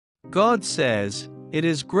God says, "It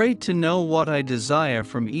is great to know what I desire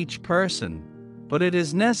from each person, but it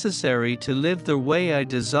is necessary to live the way I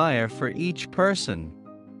desire for each person."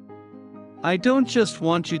 I don't just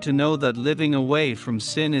want you to know that living away from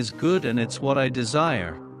sin is good and it's what I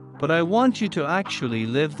desire, but I want you to actually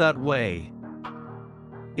live that way.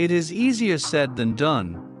 It is easier said than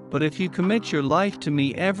done, but if you commit your life to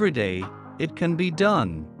me every day, it can be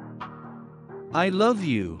done. I love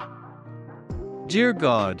you. Dear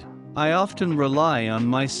God, I often rely on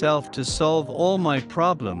myself to solve all my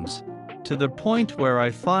problems, to the point where I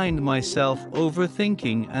find myself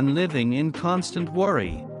overthinking and living in constant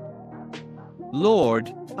worry.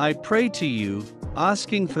 Lord, I pray to you,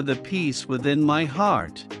 asking for the peace within my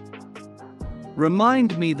heart.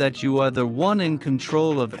 Remind me that you are the one in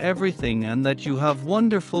control of everything and that you have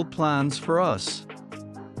wonderful plans for us.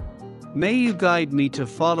 May you guide me to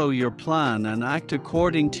follow your plan and act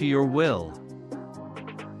according to your will.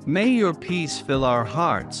 May your peace fill our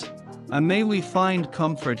hearts, and may we find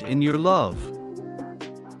comfort in your love.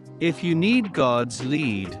 If you need God's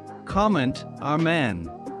lead, comment, Amen.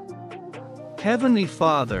 Heavenly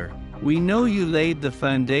Father, we know you laid the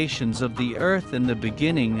foundations of the earth in the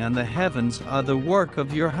beginning, and the heavens are the work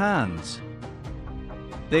of your hands.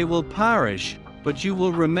 They will perish, but you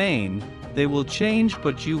will remain, they will change,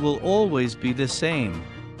 but you will always be the same.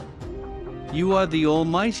 You are the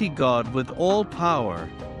Almighty God with all power.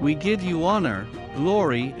 We give you honor,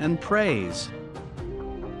 glory, and praise.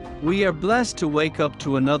 We are blessed to wake up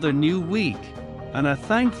to another new week, and are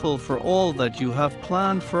thankful for all that you have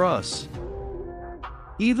planned for us.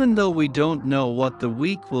 Even though we don't know what the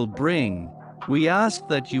week will bring, we ask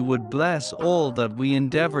that you would bless all that we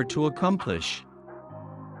endeavor to accomplish.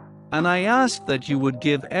 And I ask that you would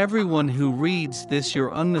give everyone who reads this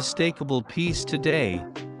your unmistakable peace today,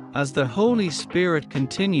 as the Holy Spirit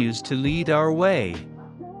continues to lead our way.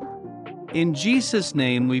 In Jesus'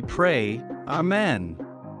 name we pray, Amen.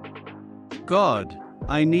 God,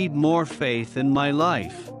 I need more faith in my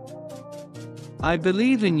life. I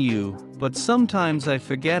believe in you, but sometimes I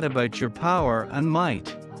forget about your power and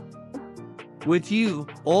might. With you,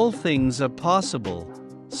 all things are possible,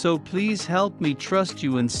 so please help me trust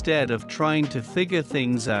you instead of trying to figure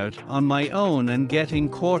things out on my own and getting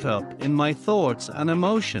caught up in my thoughts and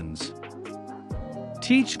emotions.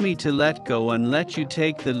 Teach me to let go and let you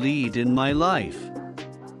take the lead in my life.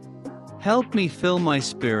 Help me fill my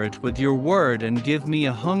spirit with your word and give me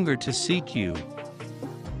a hunger to seek you.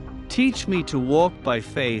 Teach me to walk by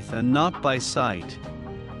faith and not by sight.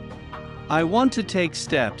 I want to take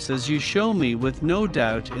steps as you show me with no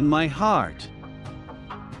doubt in my heart.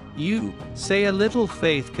 You say a little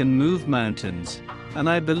faith can move mountains, and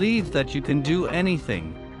I believe that you can do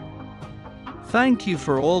anything. Thank you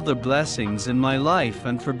for all the blessings in my life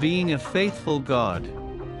and for being a faithful God.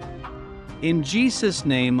 In Jesus'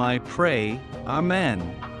 name I pray, Amen.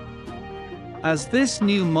 As this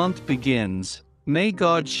new month begins, may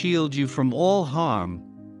God shield you from all harm,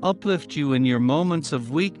 uplift you in your moments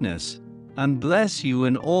of weakness, and bless you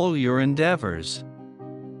in all your endeavors.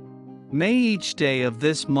 May each day of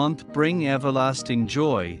this month bring everlasting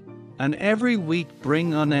joy, and every week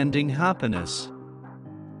bring unending happiness.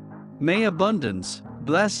 May abundance,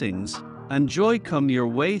 blessings, and joy come your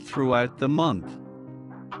way throughout the month.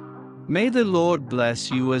 May the Lord bless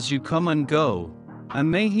you as you come and go, and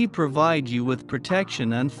may He provide you with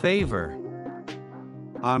protection and favor.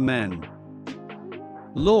 Amen.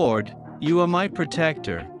 Lord, you are my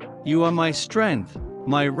protector, you are my strength,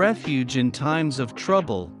 my refuge in times of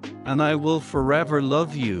trouble, and I will forever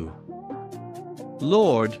love you.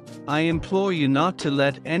 Lord, I implore you not to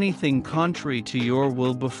let anything contrary to your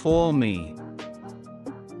will befall me.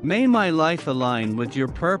 May my life align with your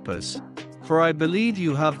purpose, for I believe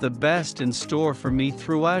you have the best in store for me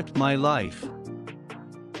throughout my life.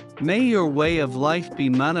 May your way of life be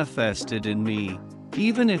manifested in me,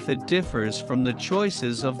 even if it differs from the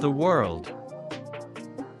choices of the world.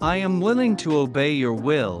 I am willing to obey your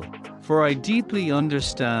will, for I deeply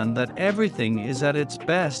understand that everything is at its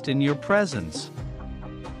best in your presence.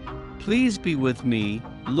 Please be with me,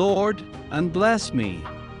 Lord, and bless me.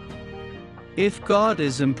 If God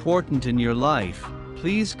is important in your life,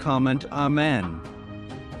 please comment Amen.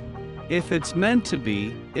 If it's meant to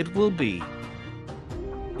be, it will be.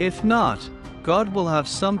 If not, God will have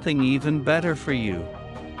something even better for you.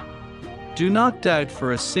 Do not doubt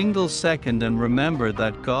for a single second, and remember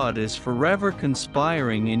that God is forever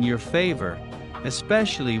conspiring in your favor,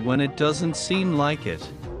 especially when it doesn't seem like it.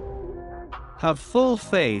 Have full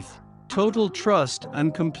faith, total trust,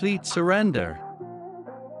 and complete surrender.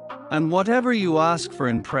 And whatever you ask for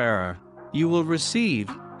in prayer, you will receive,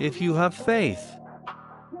 if you have faith.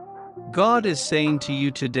 God is saying to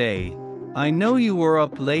you today, I know you were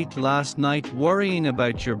up late last night worrying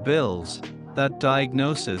about your bills, that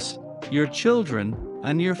diagnosis, your children,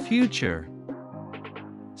 and your future.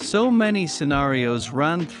 So many scenarios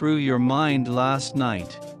ran through your mind last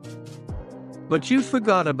night. But you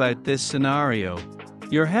forgot about this scenario.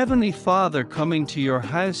 Your Heavenly Father coming to your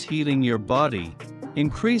house, healing your body,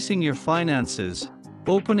 increasing your finances,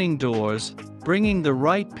 opening doors, bringing the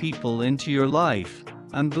right people into your life,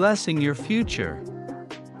 and blessing your future.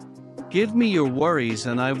 Give me your worries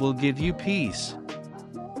and I will give you peace.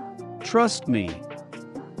 Trust me.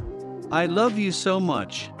 I love you so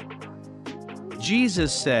much.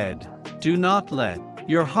 Jesus said, do not let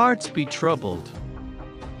your hearts be troubled.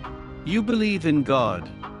 You believe in God,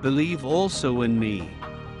 believe also in me.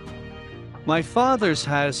 My Father's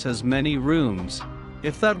house has many rooms.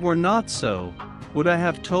 If that were not so, would I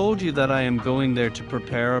have told you that I am going there to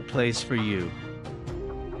prepare a place for you?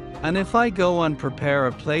 And if I go and prepare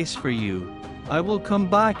a place for you, I will come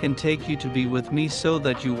back and take you to be with me so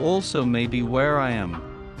that you also may be where I am.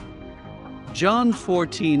 John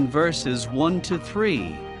 14 verses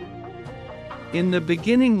 1-3. In the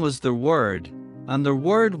beginning was the Word, and the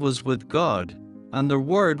Word was with God, and the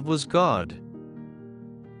Word was God.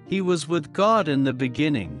 He was with God in the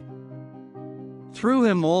beginning. Through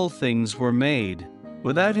him all things were made,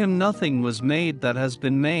 without him nothing was made that has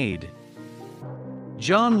been made.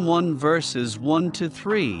 John 1 verses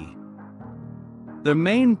 1-3. The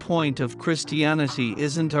main point of Christianity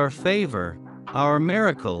isn't our favor, our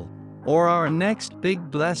miracle, or our next big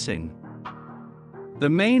blessing. The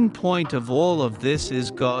main point of all of this is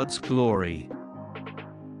God's glory.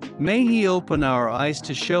 May He open our eyes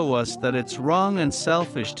to show us that it's wrong and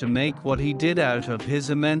selfish to make what He did out of His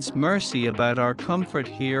immense mercy about our comfort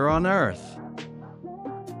here on earth.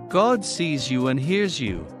 God sees you and hears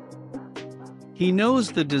you. He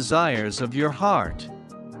knows the desires of your heart.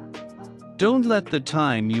 Don't let the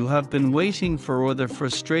time you have been waiting for or the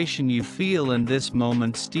frustration you feel in this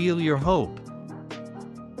moment steal your hope.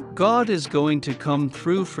 God is going to come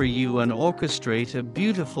through for you and orchestrate a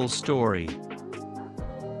beautiful story.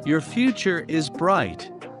 Your future is bright.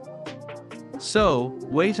 So,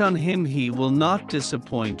 wait on Him, He will not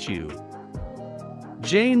disappoint you.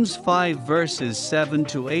 James 5 verses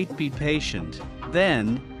 7-8. Be patient,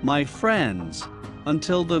 then, my friends,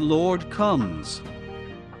 until the Lord comes.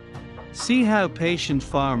 See how patient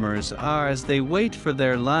farmers are as they wait for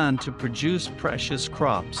their land to produce precious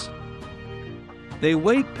crops. They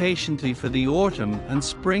wait patiently for the autumn and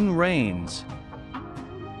spring rains.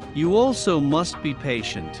 You also must be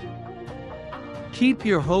patient. Keep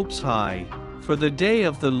your hopes high, for the day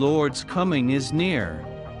of the Lord's coming is near.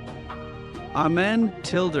 Amen,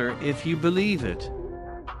 if you believe it.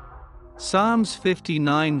 Psalms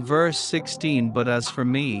 59 verse 16. But as for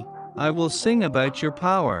me, I will sing about your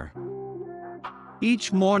power.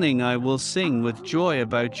 Each morning I will sing with joy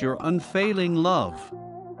about your unfailing love.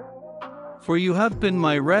 For you have been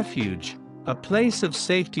my refuge, a place of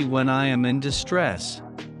safety when I am in distress.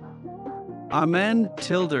 Amen,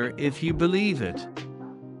 if you believe it.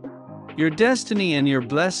 Your destiny and your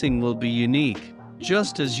blessing will be unique,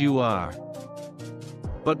 just as you are.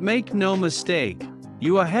 But make no mistake,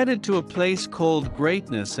 you are headed to a place called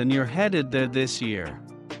greatness and you're headed there this year.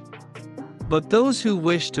 But those who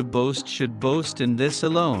wish to boast should boast in this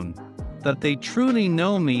alone, that they truly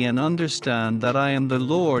know me and understand that I am the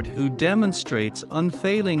Lord who demonstrates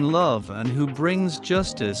unfailing love and who brings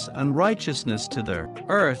justice and righteousness to the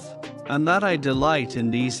earth, and that I delight in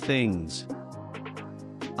these things.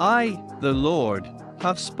 I, the Lord,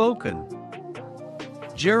 have spoken.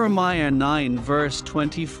 Jeremiah 9 verse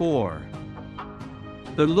 24.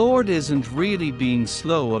 The Lord isn't really being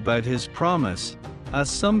slow about His promise, as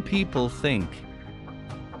some people think.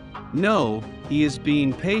 No, He is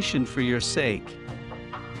being patient for your sake.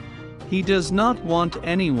 He does not want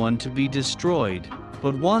anyone to be destroyed,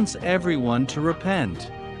 but wants everyone to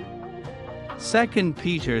repent. 2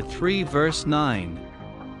 Peter 3 verse 9.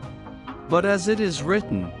 But as it is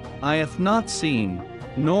written, Eye hath not seen,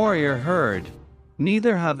 nor ear heard,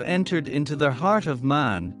 neither have entered into the heart of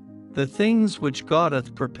man, the things which God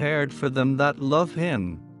hath prepared for them that love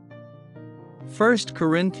Him. 1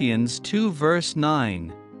 Corinthians 2 verse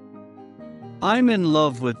 9. I'm in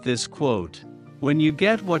love with this quote. When you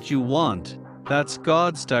get what you want, that's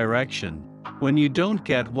God's direction. When you don't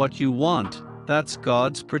get what you want, that's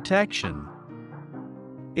God's protection.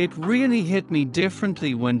 It really hit me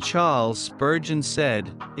differently when Charles Spurgeon said,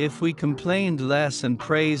 if we complained less and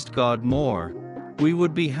praised God more, we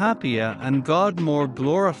would be happier and God more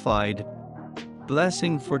glorified.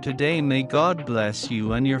 blessing for today. May God bless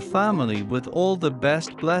you and your family with all the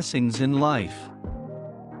best blessings in life.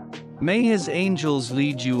 May His angels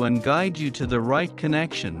lead you and guide you to the right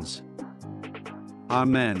connections.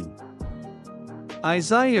 Amen.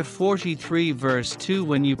 Isaiah 43 verse 2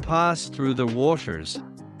 When you pass through the waters,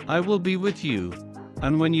 I will be with you,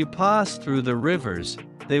 and when you pass through the rivers,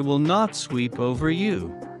 they will not sweep over you.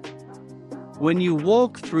 When you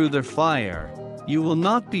walk through the fire, you will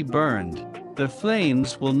not be burned, the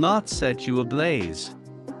flames will not set you ablaze.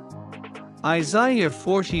 Isaiah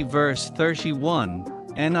 40 verse 31,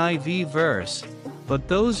 NIV verse, But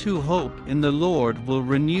those who hope in the Lord will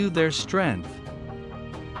renew their strength.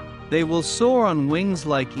 They will soar on wings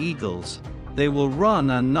like eagles, they will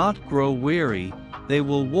run and not grow weary, they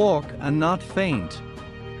will walk and not faint.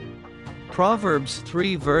 Proverbs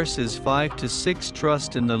 3 verses 5 to 6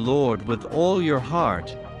 Trust in the Lord with all your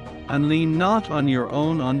heart, and lean not on your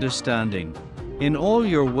own understanding. In all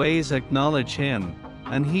your ways acknowledge Him,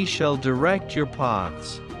 and He shall direct your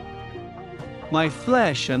paths. My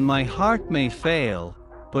flesh and my heart may fail,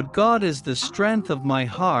 but God is the strength of my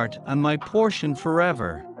heart and my portion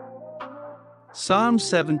forever. Psalm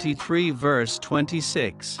 73 verse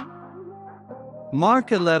 26.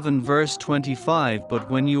 Mark 11 verse 25 But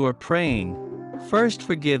when you are praying, first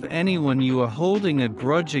forgive anyone you are holding a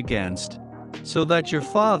grudge against, so that your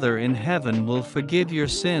Father in heaven will forgive your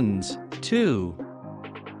sins, too.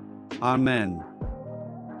 Amen.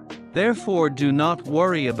 Therefore do not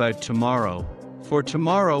worry about tomorrow, for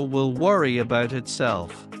tomorrow will worry about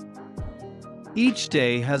itself. Each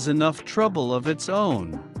day has enough trouble of its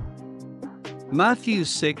own. Matthew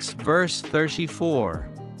 6 verse 34.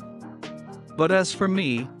 But as for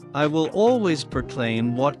me, I will always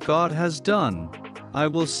proclaim what God has done. I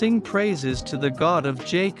will sing praises to the God of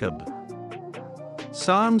Jacob.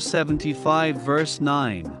 Psalm 75 verse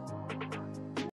 9.